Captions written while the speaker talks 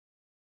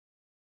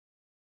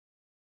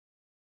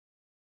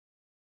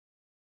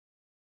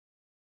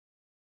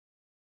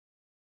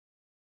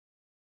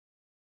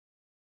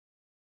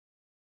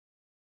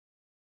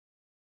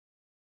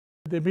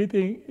The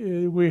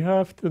meeting we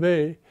have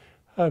today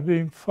have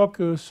been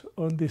focused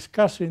on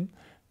discussing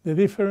the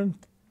different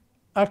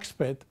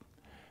aspects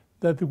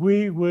that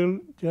we will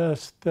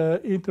just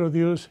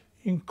introduce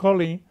in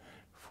calling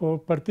for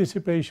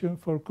participation,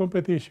 for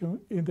competition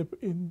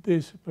in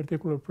this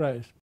particular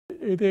prize.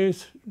 It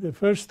is the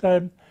first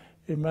time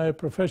in my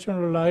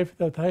professional life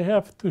that I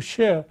have to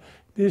share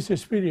this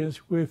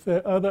experience with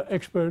other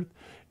experts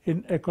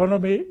in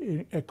economy,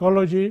 in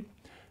ecology,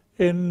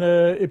 in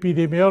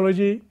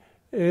epidemiology,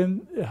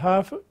 and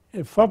have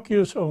a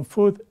focus on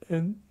food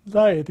and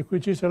diet,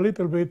 which is a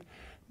little bit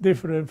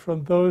different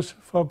from those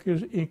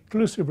focused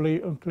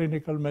exclusively on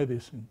clinical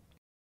medicine.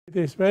 It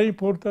is very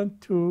important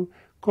to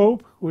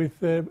cope with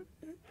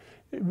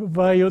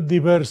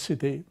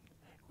biodiversity,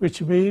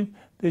 which means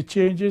the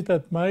changes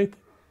that might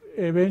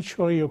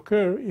eventually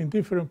occur in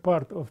different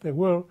parts of the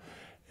world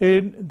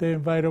in the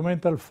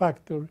environmental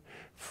factor,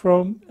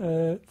 from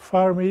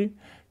farming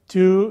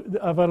to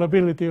the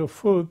availability of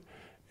food,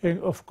 and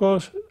of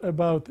course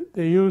about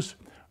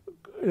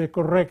the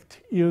correct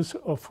use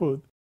of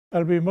food.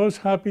 I'll be most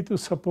happy to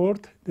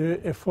support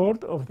the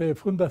effort of the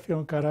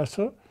Fondation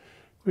Carasso,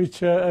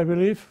 which I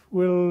believe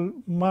will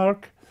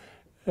mark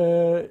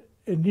a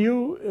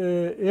new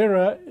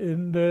era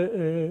in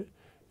the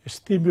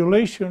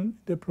stimulation,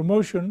 the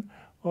promotion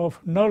of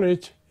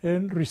knowledge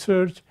and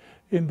research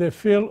in the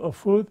field of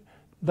food,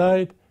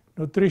 diet,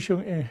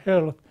 nutrition and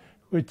health,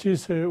 which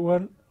is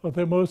one of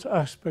the most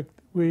aspects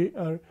we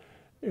are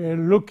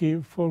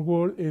looking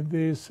forward in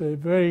this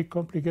very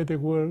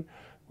complicated world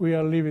we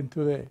are living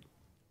today.